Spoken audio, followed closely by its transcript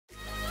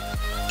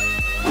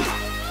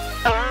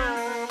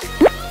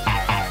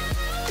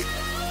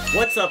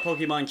What's up,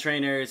 Pokemon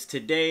trainers?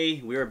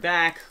 Today we are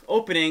back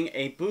opening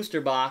a booster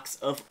box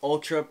of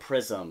Ultra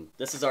Prism.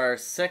 This is our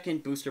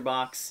second booster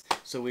box,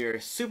 so we are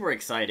super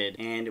excited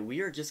and we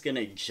are just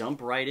gonna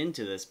jump right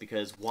into this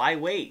because why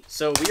wait?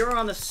 So we are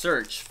on the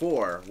search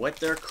for what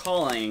they're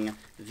calling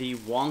the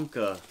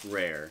Wonka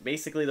rare.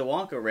 Basically, the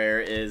Wonka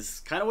rare is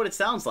kind of what it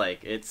sounds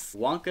like. It's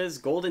Wonka's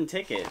golden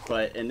ticket,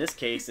 but in this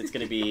case it's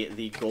gonna be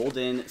the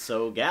golden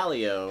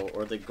Solgaleo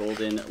or the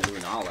golden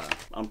Lunala.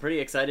 I'm pretty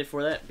excited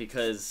for that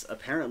because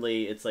apparently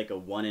it's like a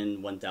 1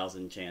 in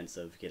 1,000 chance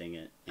of getting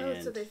it. Oh,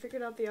 so they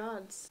figured out the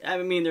odds. I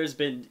mean, there's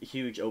been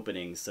huge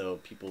openings, so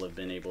people have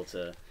been able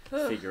to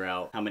figure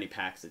out how many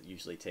packs it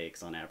usually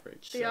takes on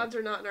average. The odds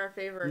are not in our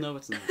favor. No,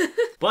 it's not.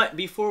 But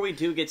before we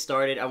do get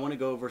started, I want to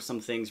go over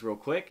some things real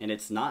quick, and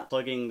it's not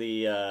plugging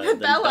the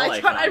bell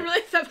icon. I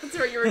really thought that's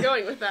where you were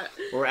going with that.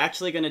 We're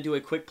actually going to do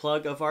a quick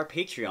plug of our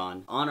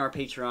Patreon. On our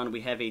Patreon,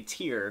 we have a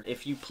tier.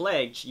 If you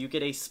pledge, you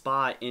get a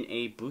spot in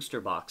a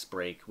booster box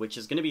break, which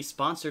is going to be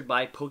sponsored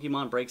by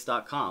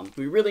PokemonBreaks.com.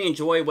 We really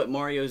enjoy what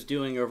Mario's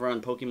doing over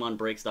on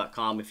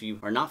PokemonBreaks.com. If you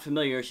are not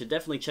familiar, you should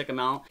definitely check him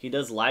out. He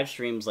does live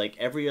streams like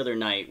every other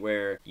night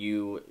where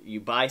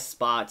you buy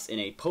spots in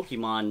a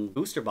Pokemon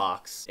booster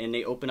box and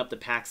they open up the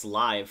packs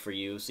live for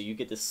you, so you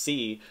get to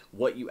see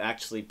what you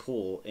actually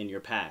pull in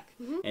your pack.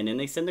 And then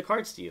they send the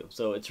cards to you.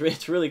 So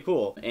it's really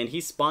cool. And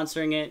he's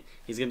sponsoring it.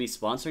 He's going to be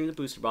sponsoring the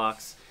booster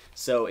box.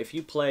 So if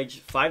you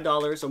pledge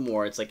 $5 or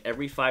more, it's like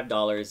every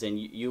 $5, and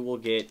you will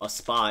get a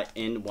spot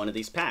in one of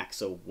these packs.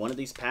 So one of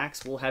these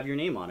packs will have your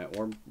name on it,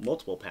 or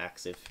multiple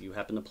packs if you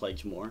happen to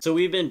pledge more. So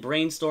we've been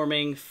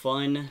brainstorming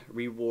fun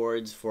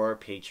rewards for our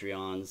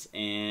Patreons,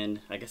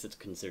 and I guess it's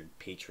considered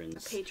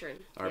patrons. A patron.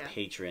 Our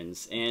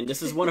patrons. And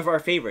this is one of our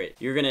favorite.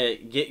 You're going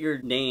to get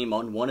your name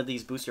on one of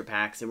these booster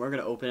packs, and we're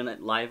going to open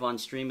it live on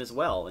stream as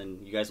well.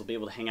 And you guys will be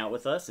able to hang out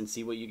with us and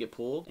see what you get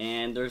pulled.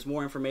 And there's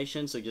more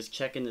information, so just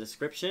check in the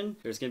description.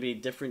 There's going to be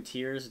different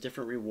tiers,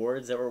 different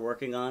rewards that we're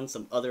working on,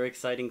 some other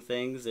exciting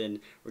things, and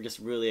we're just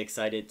really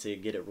excited to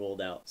get it rolled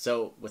out.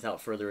 So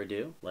without further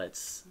ado,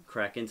 let's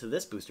crack into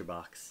this booster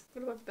box.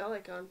 What about the bell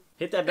icon?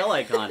 Hit that bell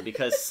icon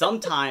because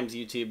sometimes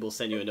YouTube will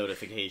send you a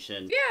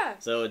notification. Yeah.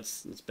 So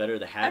it's better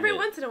to have every it,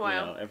 once in a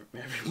while. You know,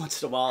 every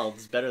once in a while,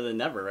 it's better than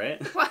never, right?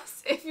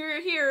 Plus, if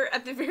you're here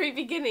at the very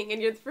beginning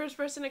and you're the first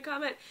person to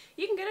comment,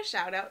 you can get a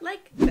shout out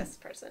like this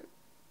person.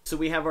 So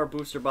we have our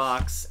booster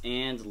box,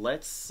 and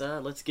let's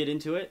get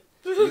into it.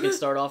 You can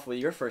start off with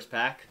your first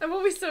pack. I'm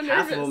always so nervous.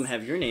 Half of them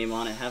have your name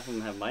on it, half of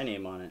them have my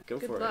name on it. Go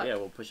for luck. it. Yeah,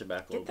 we'll push it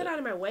back a little bit. Get that out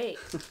of my way.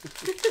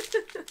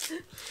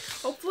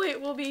 Hopefully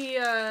it will be,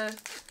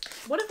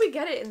 what if we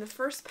get it in the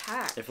first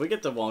pack? If we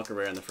get the Wonka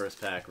rare in the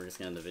first pack, we're just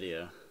gonna end the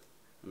video.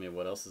 I mean,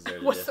 what else is there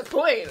to What's do? the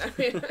point? I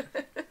mean,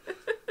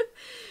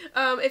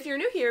 if you're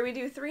new here, we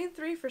do 3 and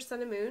 3 for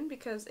Sun and Moon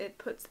because it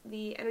puts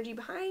the energy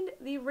behind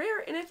the rare,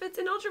 and if it's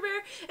an ultra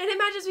rare and it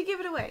matches, we give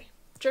it away.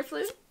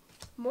 Drifloon,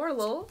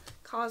 Morlul,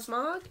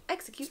 Cosmog,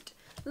 Execute,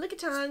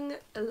 Lickitung,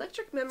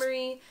 Electric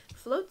Memory,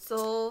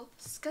 Floatzel,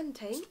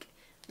 Skuntank,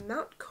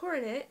 Mount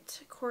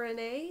Coronet,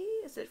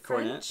 is it French?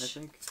 Coronet, I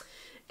think.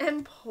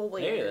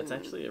 Empoleon. Hey, that's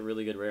actually a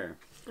really good rare.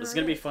 This is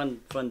gonna be fun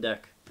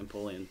deck,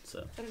 Empoleon.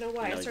 So I don't know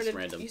why I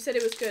started. You said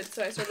it was good,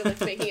 so I started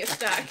like making a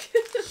stack.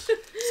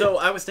 So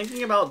I was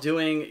thinking about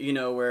doing, you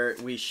know, where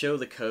we show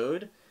the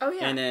code. Oh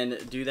yeah. And then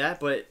do that,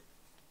 but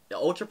the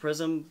Ultra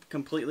Prism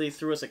completely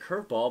threw us a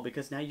curveball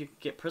because now you can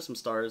get Prism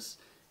Stars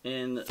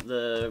in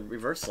the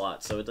reverse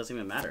slot, so it doesn't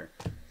even matter.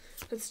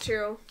 That's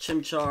true.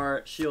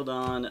 Chimchar,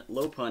 Shieldon,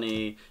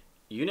 Lopunny,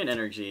 Unit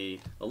Energy,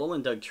 a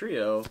Alolan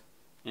Dugtrio,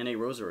 and a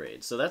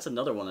Roserade. So that's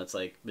another one that's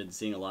like been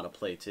seeing a lot of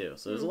play too.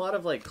 So there's a lot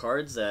of like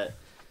cards that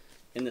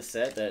in the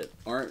set that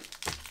aren't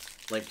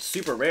like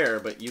super rare,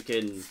 but you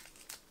can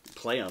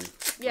play them.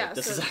 Yeah, like,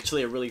 this is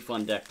actually a really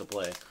fun deck to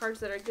play.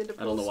 Cards that are good to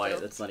play. I don't know why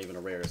that's not even a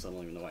rare, so I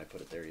don't even know why I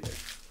put it there either.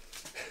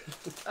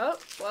 Oh,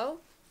 well.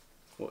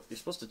 Well, you're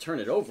supposed to turn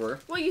it over.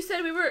 Well, you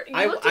said we were.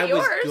 I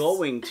yours. was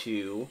going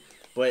to,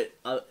 but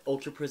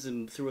Ultra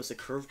Prism threw us a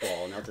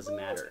curveball. Now it doesn't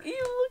matter. You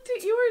looked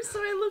at yours, so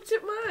I looked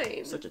at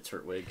mine. Such a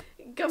turtwig.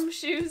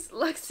 Gumshoes,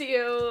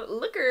 Luxio,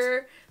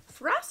 Looker,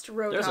 Frost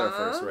Rotom. There's our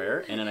first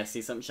rare, and then I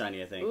see something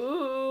shiny, I think.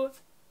 Ooh.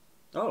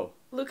 Oh.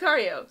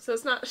 Lucario, so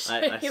it's not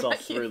shiny. I saw like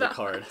through the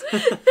card.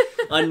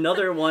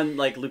 Another one,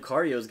 like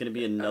Lucario, is going to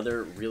be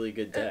another really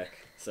good deck.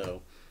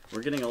 So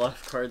we're getting a lot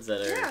of cards that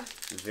are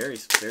very,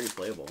 very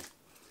playable.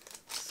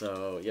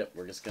 So, yep,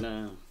 we're just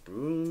gonna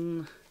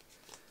boom.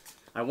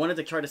 I wanted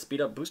to try to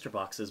speed up booster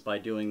boxes by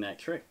doing that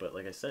trick, but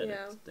like I said,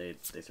 they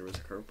threw us a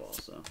curveball.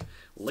 So,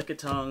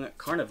 Lickitung,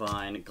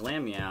 Carnivine,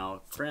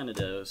 Glameow,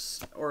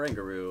 Granados,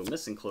 Oranguru,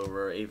 Missing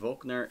Clover, a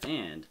Volkner,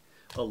 and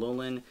a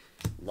Alolan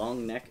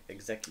Longneck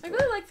Executor. I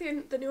really like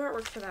the new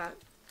artwork for that.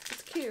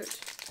 It's cute.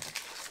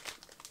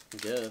 I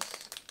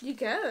guess. You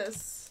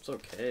guess. It's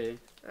okay.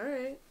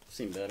 Alright.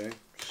 Seen better.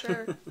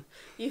 Sure.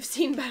 You've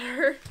seen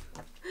better.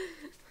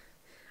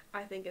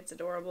 I think it's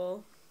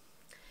adorable.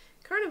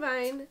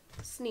 Carnivine,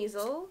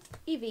 Sneasel,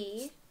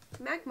 Eevee,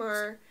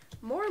 Magmar,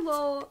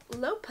 Morlul,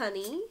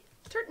 Lopunny,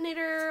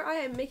 Turtonator, I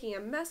am making a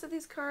mess of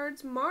these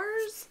cards.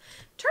 Mars,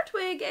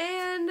 Turtwig,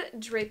 and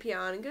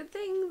Drapion. Good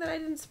thing that I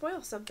didn't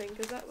spoil something,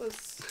 because that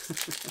was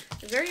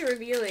very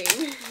revealing.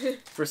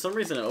 For some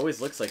reason, it always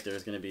looks like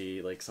there's going to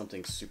be like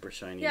something super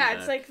shiny. Yeah,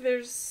 it's like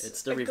there's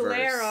the reverse.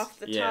 Glare off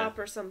the top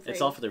or something.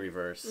 It's off of the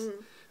reverse.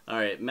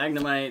 Alright,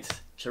 Magnemite,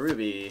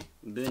 Cherubi,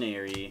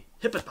 Bunary,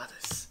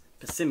 Hippopotas,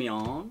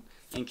 Passimion,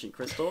 Ancient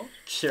Crystal,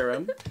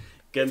 Cherim,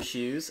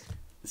 Gumshoes,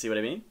 see what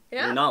I mean?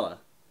 Yeah. Lunala.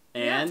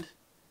 And,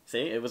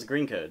 see, it was a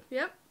green code.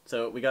 Yep.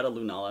 So we got a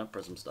Lunala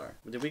Prism Star.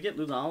 Did we get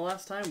Lunala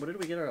last time? What did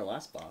we get in our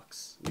last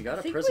box? We got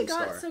a Prism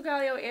Star. I think we got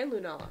Solgaleo and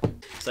Lunala.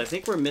 So I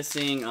think we're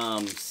missing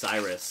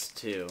Cyrus,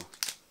 too.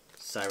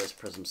 Cyrus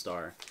Prism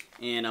Star.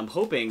 And I'm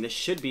hoping this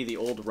should be the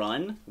old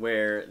run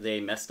where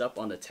they messed up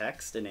on the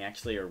text and they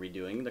actually are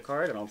redoing the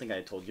card. I don't think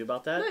I told you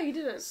about that. No, you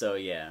didn't. So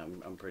yeah,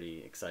 I'm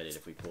pretty excited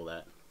if we pull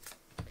that.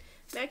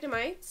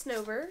 Magnemite,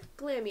 Snover,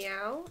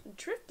 Glameow,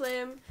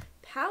 Drifblim,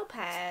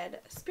 Palpad,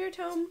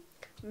 Spiritomb,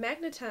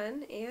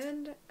 Magneton,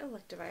 and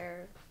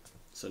Electivire.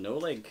 So no,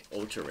 like,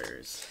 ultra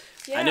rares.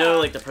 Yeah. I know,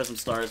 like, the Prism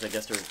Stars, I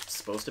guess they're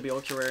supposed to be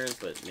ultra rares,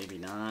 but maybe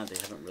not.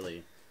 They haven't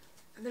really...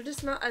 They're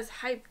just not as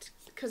hyped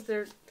because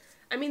they're...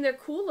 I mean, they're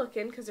cool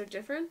looking because they're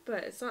different,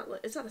 but it's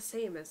not the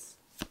same as...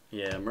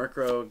 Yeah,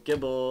 Murkrow,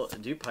 Gibble,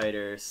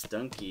 Dewpider,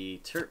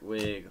 Stunky,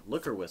 Turtwig,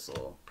 Looker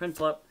Whistle,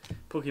 Prinplup,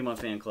 Pokemon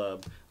Fan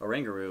Club,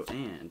 Oranguru,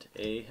 and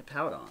a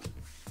Hippowdon.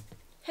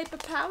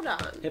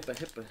 Hippowdon. Hippa.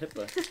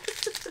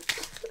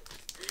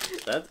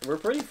 We're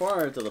pretty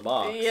far into the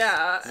box.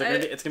 Yeah.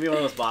 It's gonna be one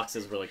of those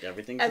boxes where like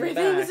everything's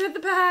in the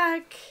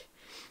back.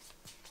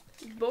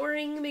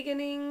 Boring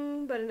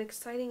beginning, but an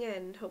exciting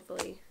end,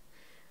 hopefully.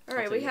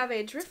 Alright, we have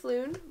a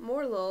Drifloon,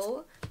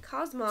 Morlul,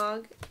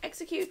 Cosmog,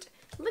 Execute,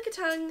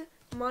 Lickitung,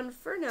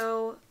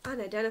 Monferno,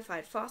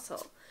 Unidentified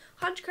Fossil,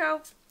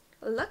 Honchkrow,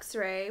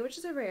 Luxray, which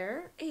is a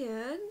rare,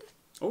 and...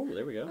 Oh,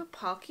 there we go. A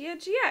Palkia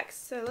GX.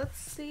 So let's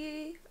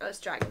see... Oh,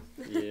 it's Dragon.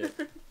 Yeah.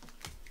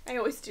 I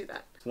always do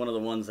that. It's one of the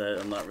ones that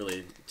I'm not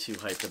really too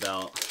hyped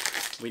about.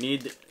 We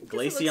need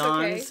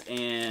Glaceons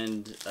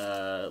and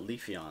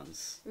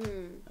Leafeons.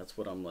 That's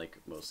what I'm like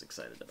most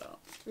excited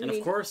about. And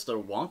of course the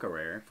Wonka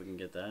rare, if we can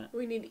get that.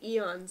 We need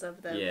eons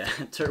of them. Yeah,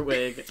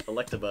 Turtwig,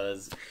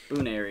 Electabuzz,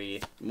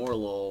 Bunary,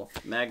 Morlul,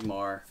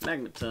 Magmar,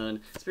 Magneton,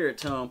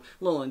 Spiritomb,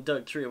 Alolan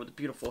Dugtrio with the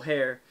beautiful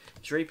hair,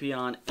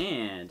 Drapion,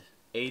 and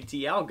a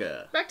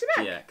Dialga. Back to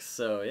back. GX.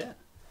 So yeah.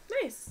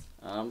 Nice.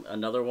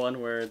 Another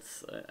one where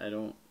it's I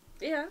don't.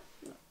 Yeah.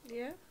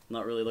 Yeah.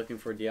 Not really looking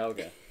for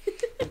Dialga.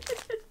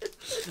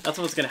 That's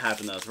what's gonna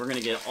happen though. So we're gonna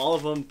get all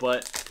of them,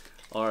 but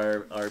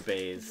our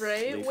bays,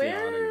 right?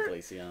 Leafeon and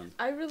Glaceon.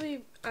 I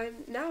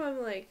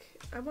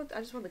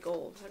just want the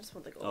gold.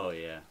 Oh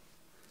yeah,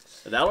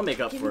 that'll make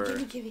up for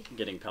gimme.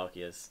 getting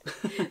Palkias.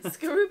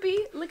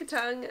 Skorupi,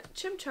 Lickitung,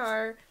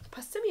 Chimchar,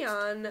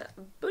 Passimion,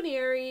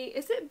 Bunary.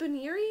 Is it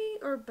Bunary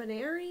or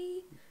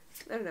Bunary?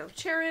 I don't know.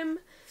 Cherim,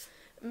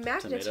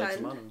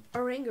 Magneton,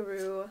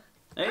 Oranguru.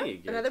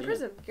 Hey, another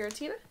Prism,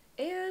 Giratina.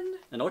 And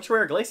an ultra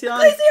rare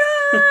Glaceon.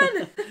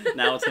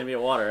 Now it's gonna be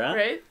a water, huh?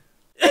 Right.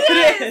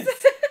 It is.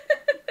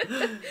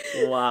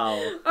 Wow.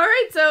 All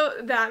right, so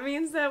that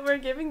means that we're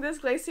giving this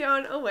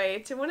Glaceon away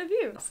to one of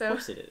you. Of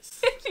course it is.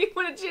 If you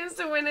want a chance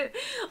to win it,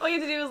 all you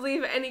have to do is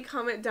leave any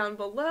comment down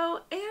below,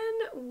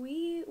 and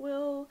we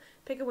will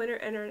pick a winner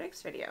in our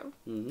next video.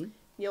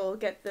 You'll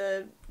get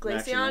the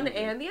Glaceon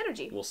and the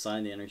energy. We'll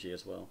sign the energy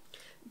as well.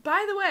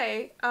 By the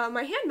way,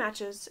 my hand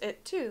matches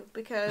it too,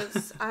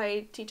 because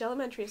I teach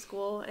elementary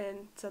school,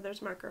 and so there's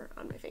marker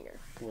on my finger.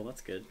 Well, that's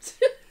good.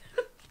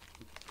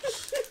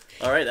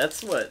 Alright,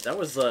 that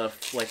was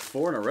like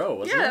 4 in a row,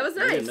 wasn't it? Yeah, that was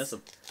nice. We didn't miss a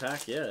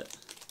pack yet.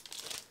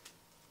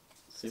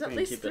 See if we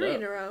can keep it up. At least 3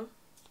 in a row.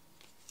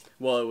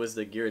 Well, it was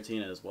the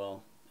Giratina as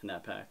well in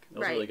that pack. That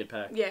was a really good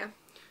pack. Yeah.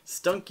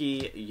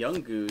 Stunky,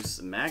 Young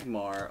Goose,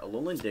 Magmar,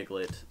 Alolan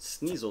Diglett,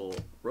 Sneasel,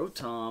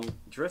 Rotom,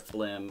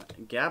 Drifblim,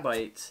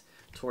 Gabite,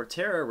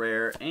 Torterra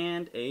rare,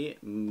 and a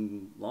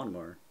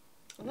Lawnmower.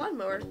 A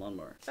lawnmower? A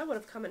lawnmower. That would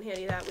have come in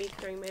handy that week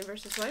during Main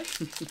vs. Wild.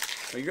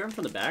 Are you grabbing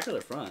from the back or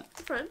the front?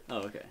 The front.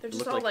 Oh, okay. They're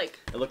just all like...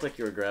 It looked like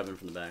you were grabbing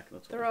from the back.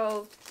 That's they're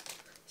all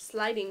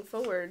sliding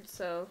forward,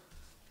 so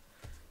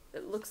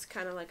it looks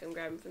kind of like I'm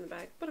grabbing from the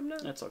back, but I'm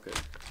not. That's all good.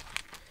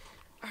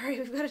 Alright,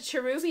 we've got a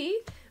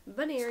Cherubi,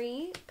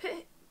 Bunary,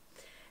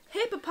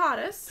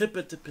 Hippopotas,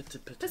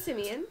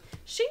 Passimion,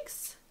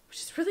 Shinx, which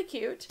is really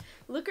cute,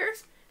 Looker,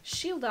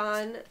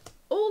 Shieldon,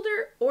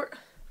 Order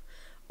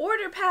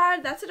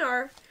Pad, that's an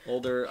R.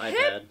 Older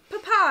iPad.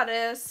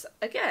 Hippopotas,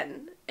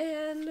 again,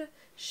 and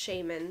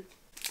Shaman.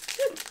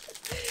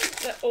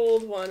 The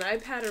old one,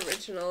 iPad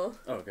original.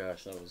 Oh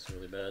gosh, that was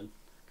really bad.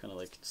 Kind of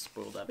like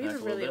spoiled that we pack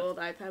have a really old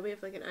iPad. We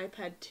have like an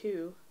iPad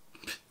 2.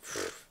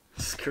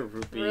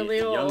 Skorupi, really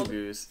Young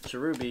Goose,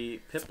 Cherubi,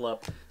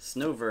 Piplup,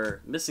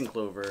 Snover, Missing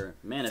Clover,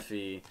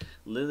 Manaphy,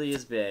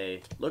 Lilia's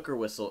Bay, Looker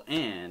Whistle,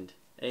 and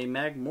a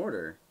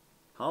Magmortar.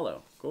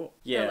 Hollow. Cool.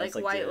 Yeah, like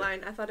white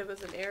line. I thought it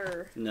was an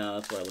error. No,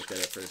 that's why I looked at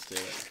it first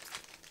too.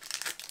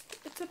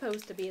 It's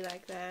supposed to be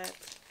like that.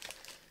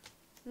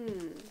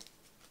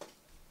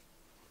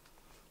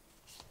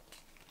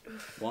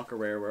 Wonka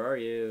Rare, where are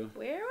you?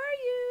 Where are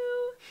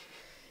you?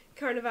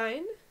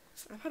 Carnivine.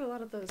 I've had a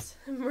lot of those.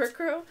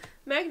 Murkrow.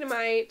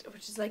 Magnemite,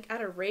 which is like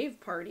at a rave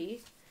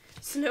party.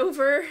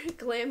 Snover.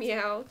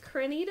 Glameow.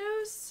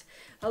 Cranidos.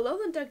 A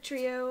Alolan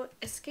Dugtrio.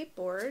 Escape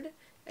Board.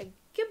 A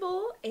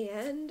Gibble.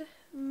 And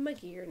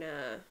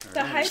Magearna. All The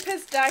right. hype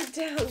has died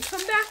down.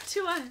 Come back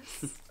to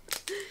us.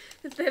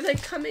 They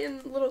like come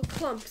in little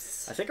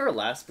clumps. I think our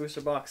last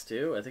booster box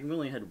too, I think we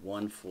only had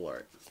one full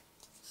art.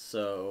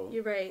 So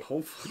You're right.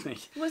 hopefully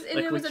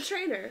It was a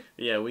trainer.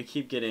 Yeah, we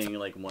keep getting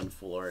like one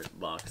full art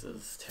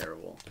boxes.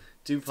 Terrible.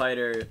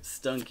 Fighter,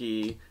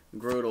 Stunky,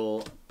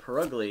 Grotle,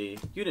 Perugly,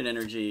 Unit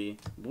Energy,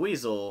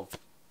 Weasel,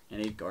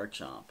 and a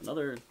Garchomp.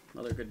 Another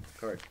good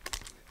card.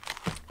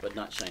 But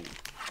not shiny.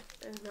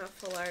 And not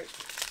full art.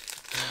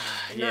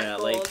 Yeah,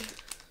 not like gold.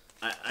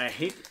 I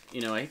hate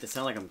I hate to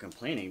sound like I'm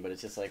complaining, but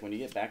it's just like when you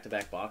get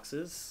back-to-back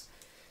boxes,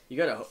 you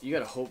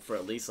gotta hope for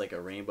at least like a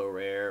rainbow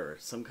rare or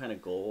some kind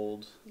of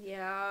gold.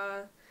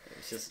 Yeah.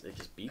 It just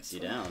beats you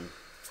down.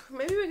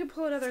 Maybe we could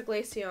pull another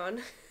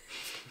Glaceon.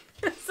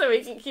 So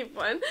we can keep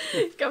one.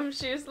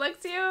 Gumshoes,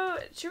 Lexio,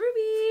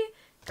 Cherubi,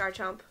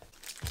 Garchomp.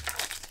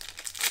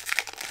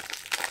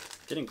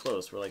 Getting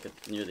close. We're like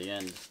near the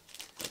end,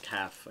 like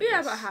half. I Yeah,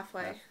 guess. about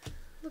halfway.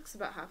 Looks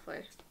about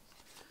halfway.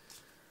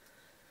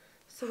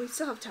 So we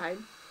still have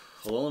time.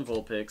 Alolan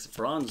Vulpix,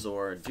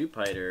 Bronzor,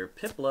 Dewpider,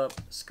 Piplup,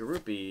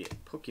 Skorupi,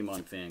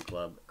 Pokemon Fan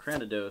Club,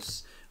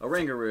 Cranidos,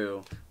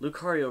 Oranguru,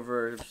 Lucario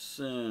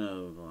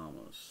version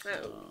almost.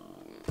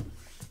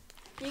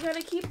 You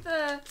gotta keep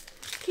the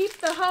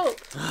hope.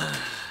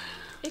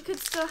 It could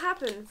still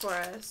happen for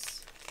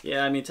us.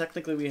 Yeah, I mean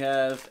technically we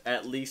have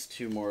at least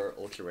 2 more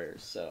ultra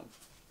rares, so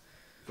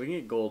if we can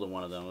get gold in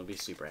one of them, we'll be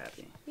super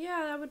happy.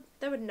 Yeah,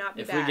 that would not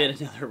be If bad. we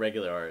get another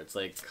regular art, it's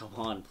like, come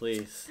on,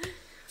 please.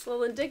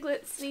 Alolan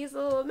Diglett,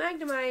 Sneasel,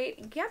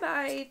 Magnemite,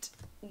 Gabite,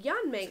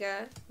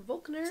 Yanmega,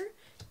 Volkner,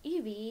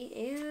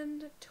 Eevee,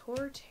 and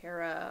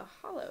Torterra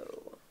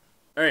Hollow.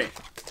 Alright,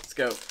 let's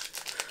go.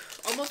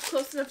 Almost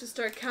close enough to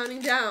start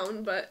counting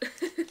down, but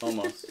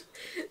Almost.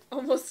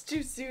 almost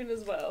too soon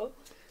as well.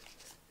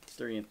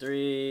 3 and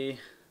 3.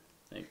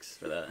 Thanks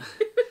for that.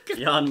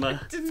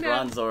 Yanma, Didn't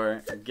have-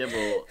 Bronzor,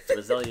 Gibble,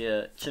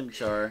 Roselia,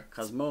 Chimchar,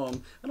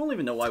 Cosmoem. I don't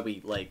even know why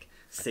we like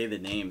say the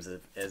names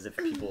as if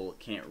people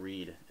can't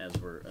read as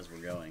we're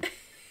going.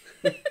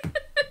 I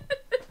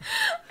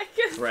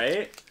guess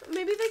Right?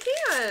 maybe they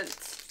can't.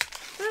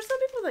 There are some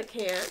people that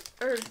can't,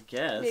 or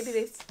Guess. maybe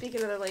they speak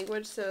another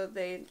language, so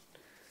they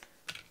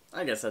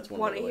I guess that's one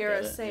want way to look hear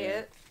at us say yeah.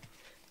 it.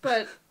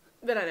 But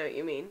I know what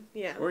you mean.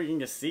 Yeah. Or you can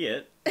just see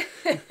it.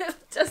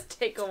 Just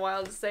take a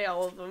while to say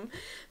all of them.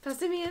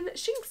 Passimian,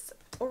 Shinx,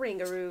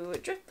 Oranguru,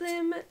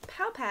 Drifblim,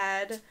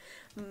 Palpad,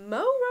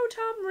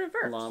 Rotom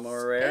Reverse.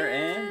 Lawnmower rare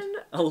and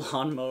a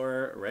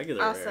lawnmower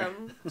regular rare.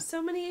 Awesome.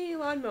 So many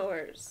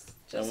lawnmowers.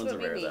 That Just one's what a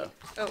we rare, need.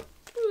 though. Oh.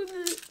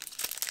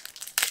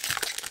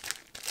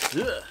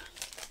 Ugh.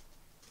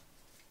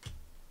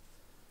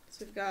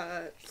 So we've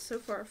got, so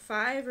far,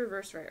 5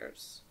 reverse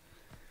rares.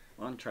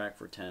 On track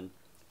for 10.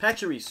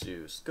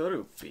 Pachirisu,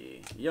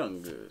 Skorupi,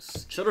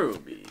 Yungoos,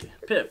 Cherubi,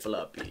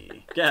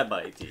 Pipluppy,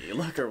 Gabite,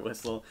 Looker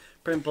Whistle,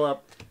 Primplup.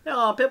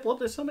 Oh, Piplup,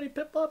 there's so many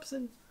Piplups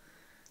and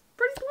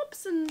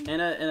Primplups and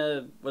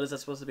a what is that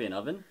supposed to be? An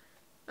oven?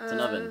 It's an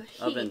oven.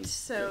 Heat, Oven.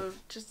 so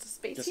just a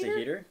space Just heater? a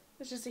heater?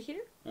 It's just a heater?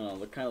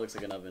 Oh, it kind of looks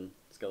like an oven.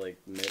 It's got like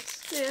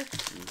mitts. Yeah.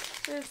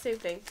 Yeah, same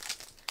thing.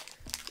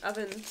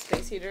 Oven,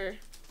 space heater,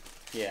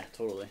 Yeah,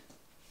 totally.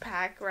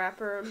 pack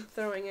wrapper I'm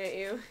throwing at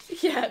you.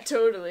 Yeah,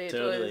 totally.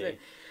 Totally.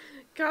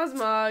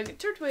 Cosmog,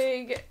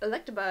 Turtwig,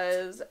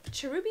 Electabuzz,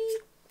 Cherubi,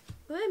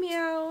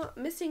 Glameow,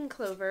 Missing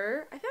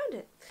Clover, I found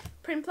it,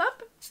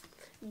 Primplup,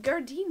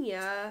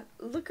 Gardenia,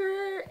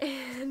 Looker,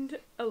 and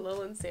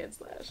Alolan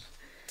Sandslash.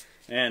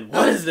 And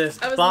what is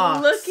this I was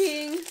box?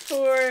 looking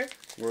for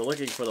We're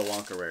looking for the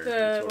Wonka rare. the,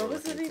 That's what we're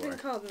was it looking even for.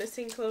 called?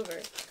 Missing Clover.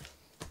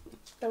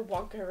 The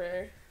Wonka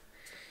rare.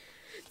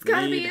 It's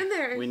gotta be in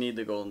there. We need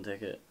the golden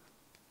ticket.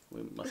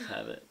 We must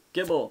have it.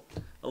 Gibble,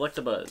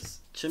 Electabuzz,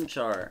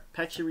 Chimchar,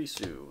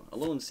 Pachirisu,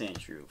 Alolan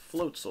Sandshrew,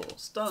 Floatzel,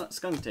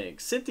 Skuntank,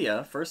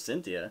 Cynthia, first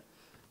Cynthia.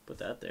 Put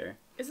that there.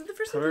 Is it the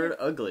first Turd one?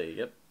 Ugly,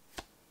 yep.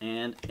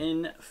 And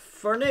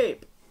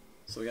Infernape.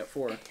 So we got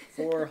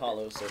 4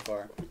 hollows so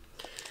far.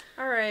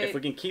 Alright. If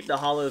we can keep the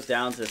hollows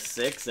down to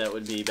 6, that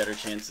would be better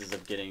chances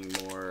of getting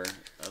more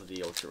of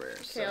the ultra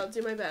rares. Okay, I'll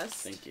do my best.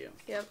 Thank you.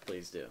 Yep.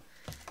 Please do.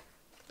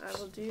 I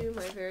will do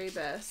my very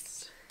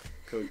best.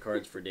 Code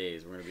cards for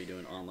days. We're going to be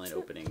doing online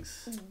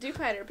openings.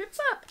 Dewpider,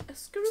 Piplup,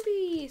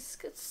 Scooby,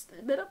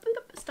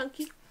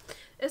 Stunky,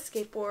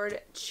 Escape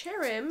Board,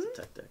 Cherim,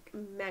 Tech deck.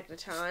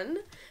 Magneton,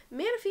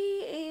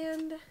 Manaphy,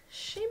 and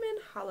Shaman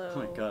Hollow. Oh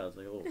my god, it's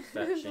like a little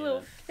fat A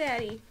little shaman.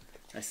 fatty.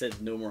 I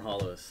said no more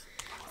hollows.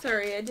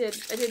 Sorry, I did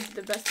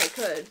the best I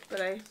could,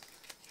 but I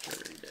Sure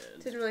you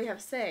did. didn't really have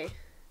a say. It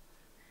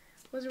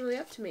wasn't really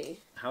up to me.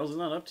 How's it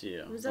not up to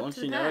you? was As up long to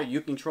as you the know, pack.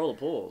 you control the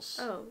pools.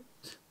 Oh.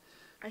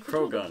 I can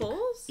pull the Krogunk,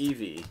 pulls?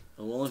 Eevee,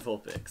 Alolan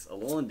Vulpix,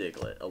 Alolan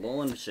Diglett,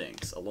 Alolan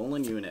Shinx,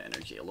 Alolan Unit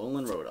Energy,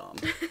 Alolan Rotom,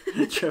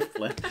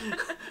 Drifblim.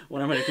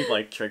 What am I gonna keep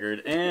like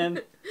triggered?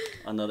 And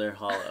another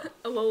holo.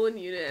 Alolan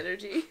Unit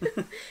Energy.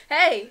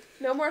 Hey,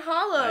 no more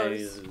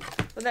holos.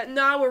 But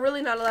no, we're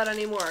really not allowed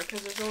anymore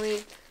because there's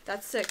only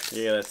that's 6.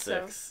 Yeah, that's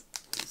 6.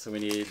 So we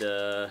need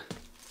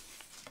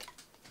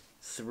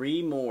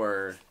 3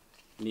 more.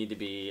 Need to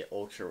be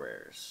ultra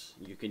rares.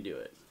 You can do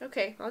it.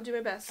 Okay, I'll do my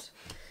best.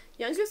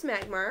 Youngest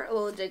Magmar,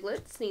 Alolan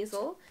Diglett,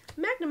 Sneasel,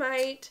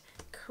 Magnemite,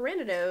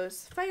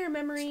 Cranidos, Fire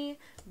Memory,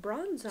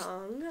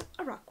 Bronzong,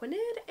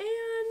 Araquanid,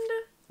 and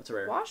That's a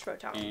rare. Wash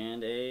Rotom.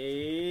 And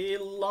a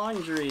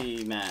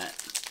laundry mat.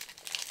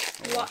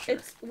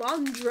 It's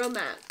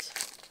Laundromat.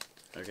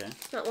 Okay.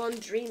 It's not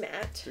Laundry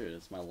Mat. Dude,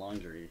 it's my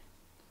laundry.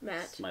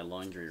 Mat. It's my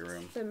laundry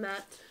room. The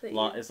mat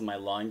that Is it my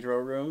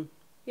laundro room?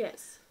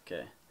 Yes.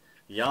 Okay.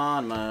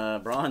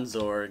 Yanma,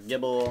 Bronzor,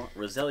 Gibble,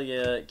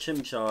 Roselia,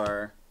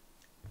 Chimchar.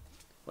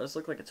 What does it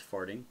look like it's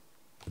farting?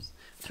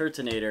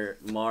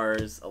 Turtonator,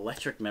 Mars,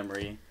 Electric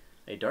Memory,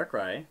 a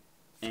Darkrai,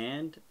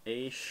 and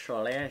a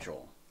Schor.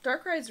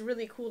 Darkrai is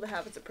really cool to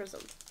have as a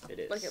prism. It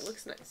is. Like, it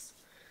looks nice.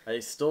 I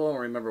still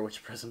don't remember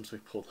which prisms we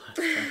pulled last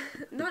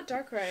time. Not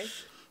Darkrai.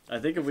 I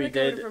think if I we like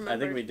did, I I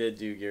think we did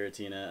do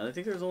Giratina. I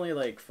think there was only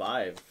like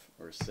 5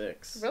 or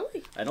 6.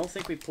 Really? I don't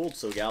think we pulled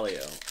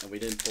Solgaleo, and we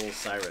didn't pull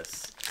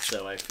Cyrus.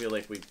 So I feel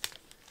like we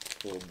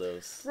pulled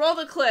those. Roll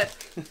the clip.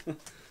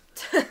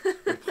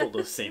 We pulled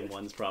those same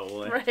ones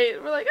probably.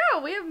 Right. We're like,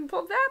 oh, we haven't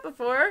pulled that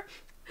before.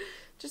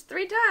 Just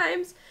 3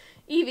 times.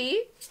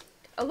 Eevee,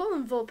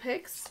 Alolan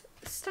Vulpix,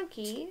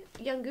 Stunky,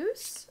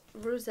 Yungoos,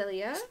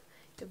 Roselia,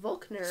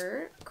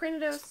 Volkner,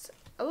 Cranidos,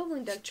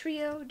 Alolan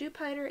Dugtrio,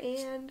 Dewpider,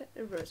 and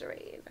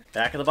Roserade.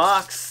 Back of the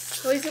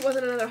box. At least it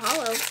wasn't another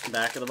holo.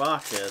 Back of the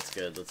box. Yeah, that's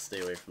good. Let's stay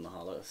away from the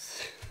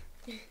holos.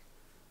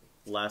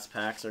 Last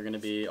packs are going to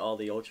be all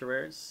the ultra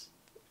rares.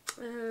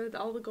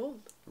 All the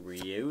gold.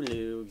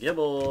 Riolu,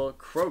 Gibble,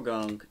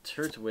 Krogunk,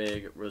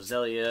 Turtwig,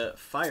 Roselia,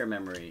 Fire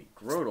Memory,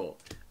 Grotle,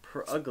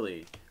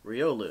 Ugly,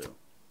 Riolu,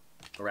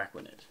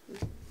 Araquanid.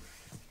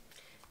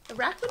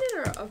 Araquanid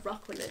or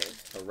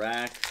Araquanid? A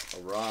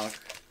rock.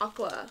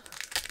 Aqua,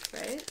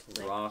 right?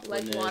 Rockwanid.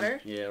 Like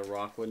water? Yeah,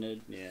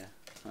 Rockwanid. Yeah.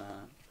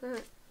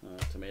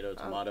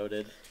 Tomato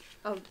did.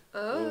 Oh.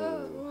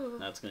 Ooh,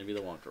 that's going to be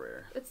the Wonka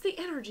rare. It's the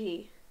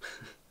energy.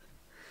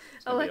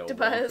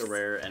 Electabuzz. Wonka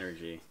rare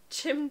energy.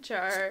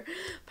 Chimchar,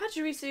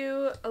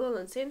 Pachirisu,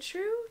 Alolan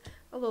Sandshrew,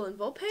 Alolan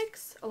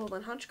Vulpix,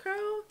 Alolan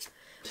Honchkrow,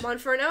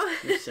 Monferno,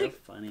 You're so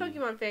funny.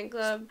 Pokemon Fan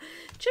Club,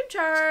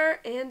 Chimchar,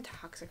 and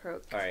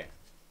Toxicroak. Alright.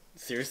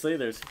 Seriously,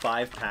 there's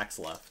 5 packs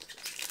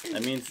left.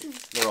 That means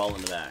they're all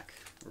in the back.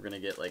 We're gonna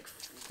get like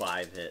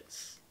 5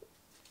 hits.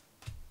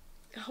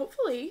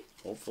 Hopefully.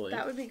 Hopefully.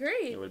 That would be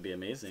great. It would be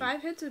amazing.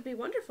 5 hits would be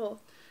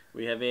wonderful.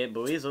 We have a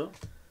Buizel,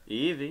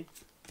 Eevee,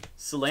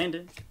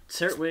 Salandit,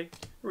 Turtwig,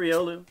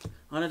 Riolu,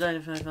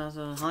 Unidentified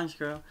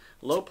Honchkrow,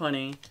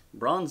 Lopunny,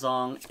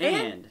 Bronzong,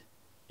 and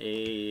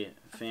a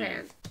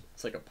fan.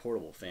 It's like a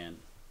portable fan.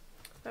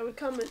 That would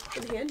come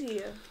in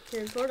handy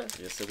here in Florida.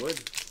 Yes, it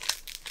would.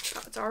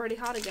 Oh, it's already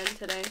hot again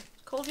today.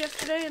 Cold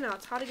yesterday, and now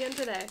it's hot again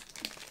today.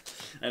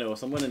 I know,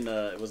 someone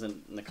was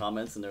in the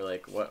comments, and they're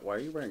like, why are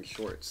you wearing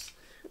shorts?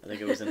 I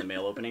think it was in the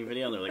mail opening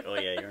video, and they're like, oh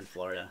yeah, you're in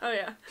Florida. Oh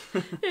yeah.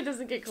 It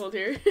doesn't get cold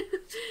here.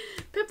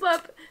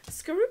 Piplup,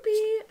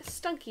 Skorupi,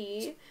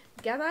 Stunky,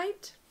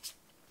 Gabite,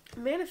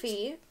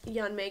 Manaphy,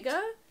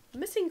 Yanmega,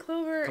 Missing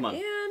Clover,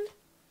 and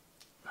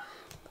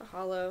a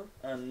holo.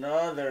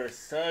 Another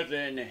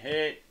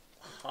 7-hit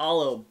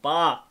holo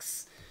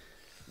box.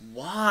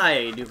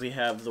 Why do we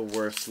have the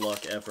worst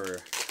luck ever?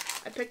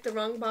 I picked the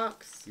wrong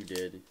box. You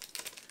did.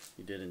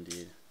 You did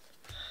indeed.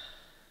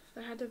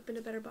 There had to have been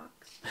a better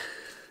box.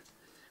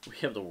 We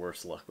have the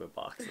worst luck with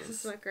boxes. This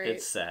is not great.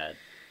 It's sad.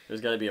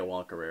 There's got to be a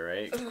Wonka rare,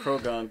 right?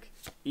 Krogunk,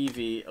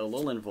 Eevee,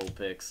 Alolan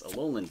Vulpix,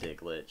 Alolan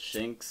Diglett,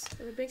 Shinx,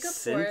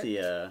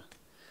 Cynthia,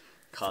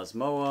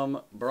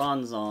 Cosmoem,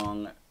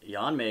 Bronzong,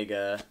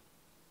 Yanmega,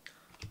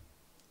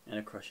 and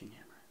a Crushing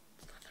Hammer.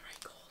 It's not the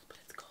right gold, but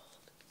it's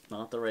gold.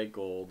 Not the right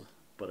gold,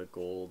 but a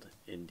gold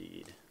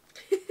indeed.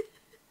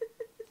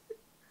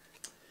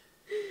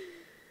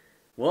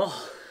 Well,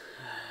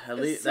 at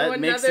least that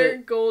makes it... So another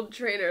gold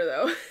trainer,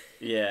 though.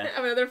 Yeah.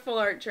 Another full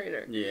art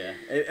trainer. Yeah.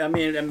 I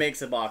mean, it makes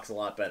the box a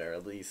lot better,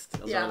 at least.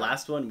 Yeah. Our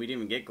last one, we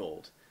didn't even get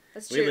gold.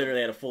 That's true. We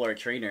literally had a full art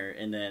trainer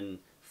and then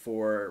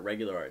 4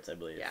 regular arts, I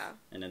believe. Yeah.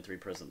 And then 3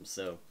 prisms.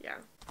 So, yeah.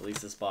 At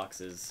least this box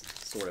is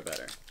sort of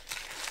better.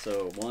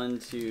 So, 1,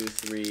 2,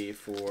 3,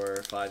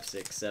 4, 5,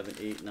 6, 7,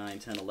 8, 9,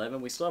 10,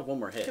 11. We still have one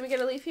more hit. Can we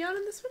get a Leafeon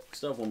in this one? We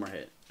still have one more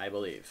hit, I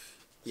believe.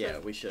 So, yeah,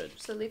 we should.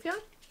 So Leafeon?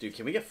 Dude,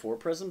 can we get 4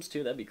 prisms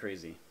too? That'd be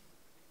crazy.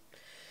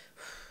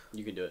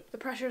 You can do it. The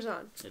pressure's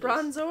on. It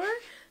Bronzor,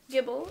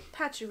 Gibble,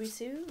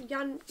 Pachirisu,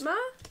 Yanma,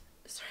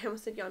 sorry, I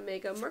almost said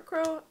Yanmega,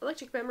 Murkrow,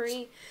 Electric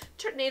Memory,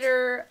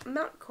 Turtonator,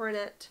 Mount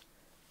Coronet,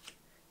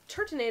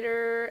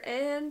 Turtonator,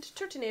 and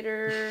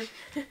Turtonator.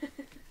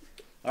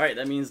 Alright,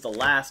 that means the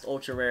last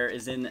ultra rare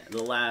is in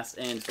the last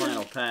and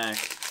final pack.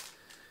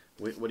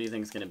 What do you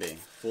think it's going to be?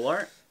 Full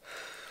art?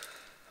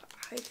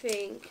 I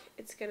think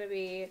it's going to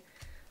be...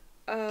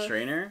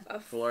 Trainer?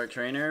 Full art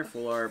trainer?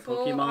 Full art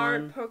Pokemon? Full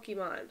art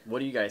Pokemon. What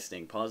do you guys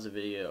think? Pause the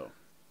video.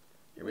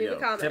 Here we Leave go. a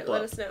comment. Piplup,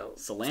 Let us know.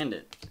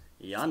 Salandit,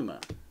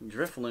 Yanma,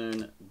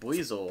 Drifloon,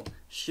 Buizel,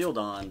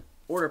 Shieldon,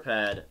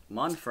 Orderpad,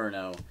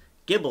 Monferno,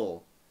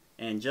 Gibble,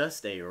 and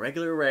just a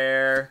regular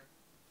rare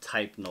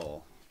type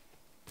null.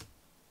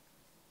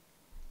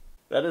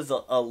 That is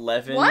a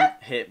 11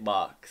 hit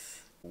box.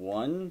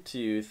 1,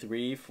 2,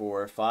 3,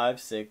 4, 5,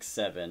 6,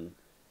 7,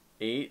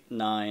 8,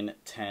 9,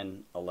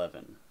 10,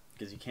 11.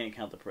 Because you can't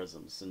count the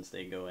prisms since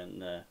they go in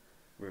the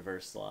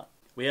reverse slot.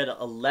 We had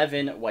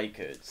 11 white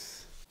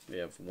codes. We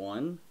have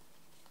 1,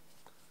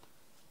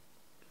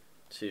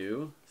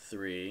 2,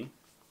 3,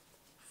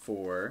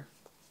 4,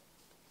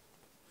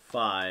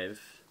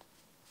 5,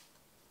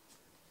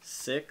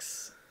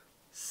 6,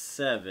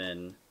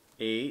 7,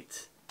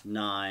 8,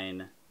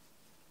 9,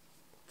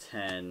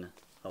 10,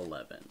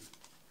 11.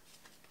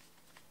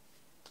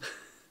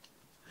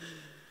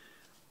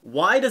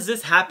 Why does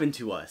this happen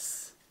to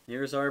us?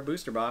 Here's our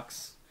booster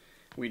box.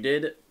 We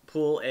did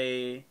pull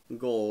a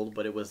gold,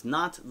 but it was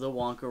not the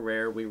Wonka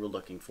rare we were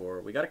looking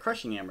for. We got a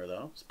Crushing Hammer,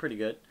 though. It's pretty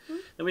good.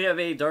 Then we have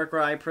a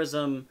Darkrai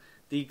Prism,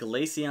 the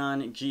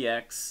Glaceon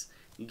GX,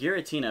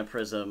 Giratina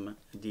Prism,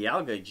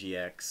 Dialga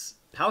GX,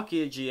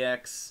 Palkia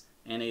GX,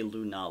 and a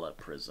Lunala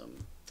Prism.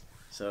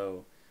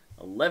 So,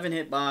 11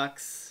 hit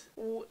box.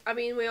 I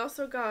mean, we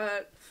also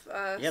got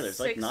yeah, there's 6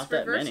 like not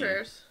that many.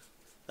 reversers.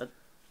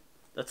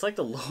 That's like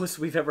the lowest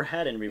we've ever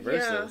had in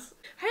reverses.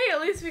 Yeah. Hey, at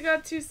least we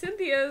got 2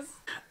 Cynthias.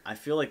 I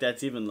feel like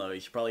that's even low.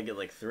 You should probably get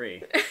like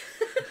 3.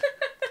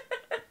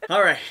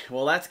 Alright,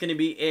 well that's gonna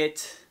be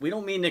it. We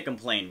don't mean to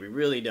complain, we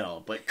really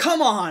don't. But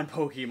come on,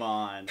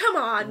 Pokemon! Come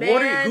on,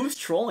 man! Who's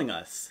trolling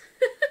us?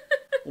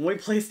 When we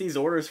place these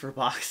orders for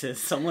boxes,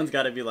 someone's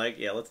gotta be like,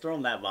 yeah, let's throw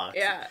them that box.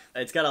 Yeah.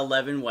 It's got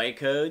 11 white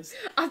codes.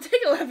 I'll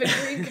take 11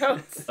 green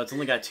codes. It's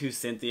only got 2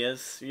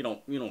 Cynthias. You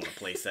don't want to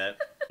place that.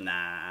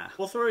 Nah.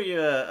 We'll throw you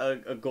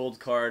a gold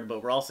card,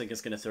 but we're also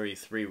just gonna throw you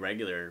 3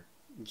 regular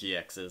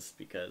GXs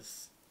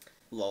because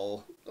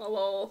lol.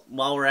 Lol.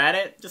 While we're at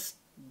it, just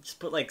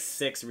put like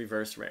 6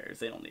 reverse rares.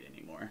 They don't need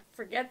any more.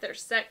 Forget their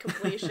set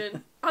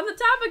completion. On the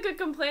topic of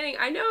complaining,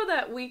 I know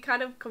that we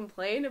kind of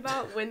complain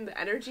about when the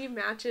energy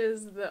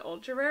matches the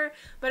ultra rare,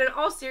 but in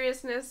all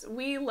seriousness,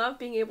 we love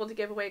being able to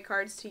give away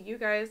cards to you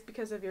guys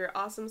because of your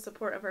awesome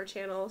support of our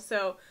channel.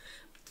 So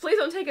please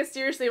don't take us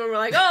seriously when we're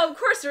like, oh, of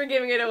course we're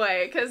giving it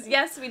away. Because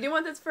yes, we do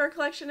want this for a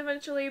collection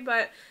eventually,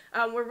 but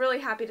we're really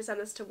happy to send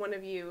this to one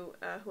of you,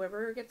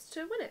 whoever gets to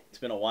win it. It's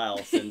been a while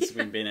since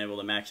we've been able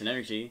to match an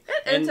energy.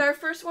 And it's our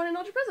first one in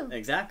Ultra Prism.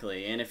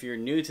 Exactly. And if you're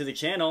new to the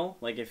channel,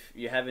 like if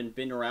you haven't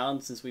been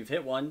around since we've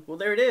hit one, well,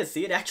 there it is.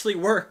 See, it actually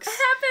works. It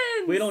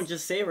happens! We don't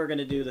just say we're going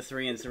to do the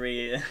 3 and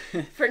 3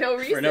 for no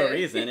reason. For no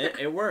reason.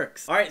 It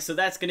works. Alright, so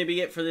that's going to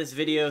be it for this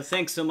video.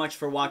 Thanks so much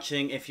for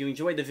watching. If you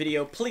enjoyed the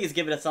video, please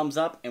give it a thumbs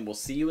up, and we'll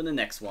see you in the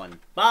next one.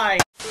 Bye!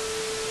 What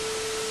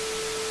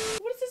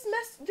is this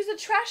mess? There's a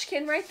trash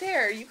can right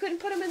there. You couldn't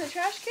put them in the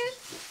trash can?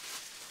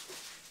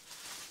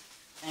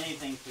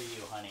 Anything for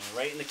you, honey.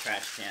 Right in the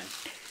trash can.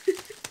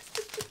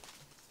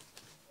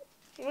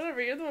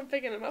 Whatever, you're the one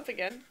picking them up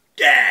again.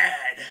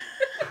 Dad!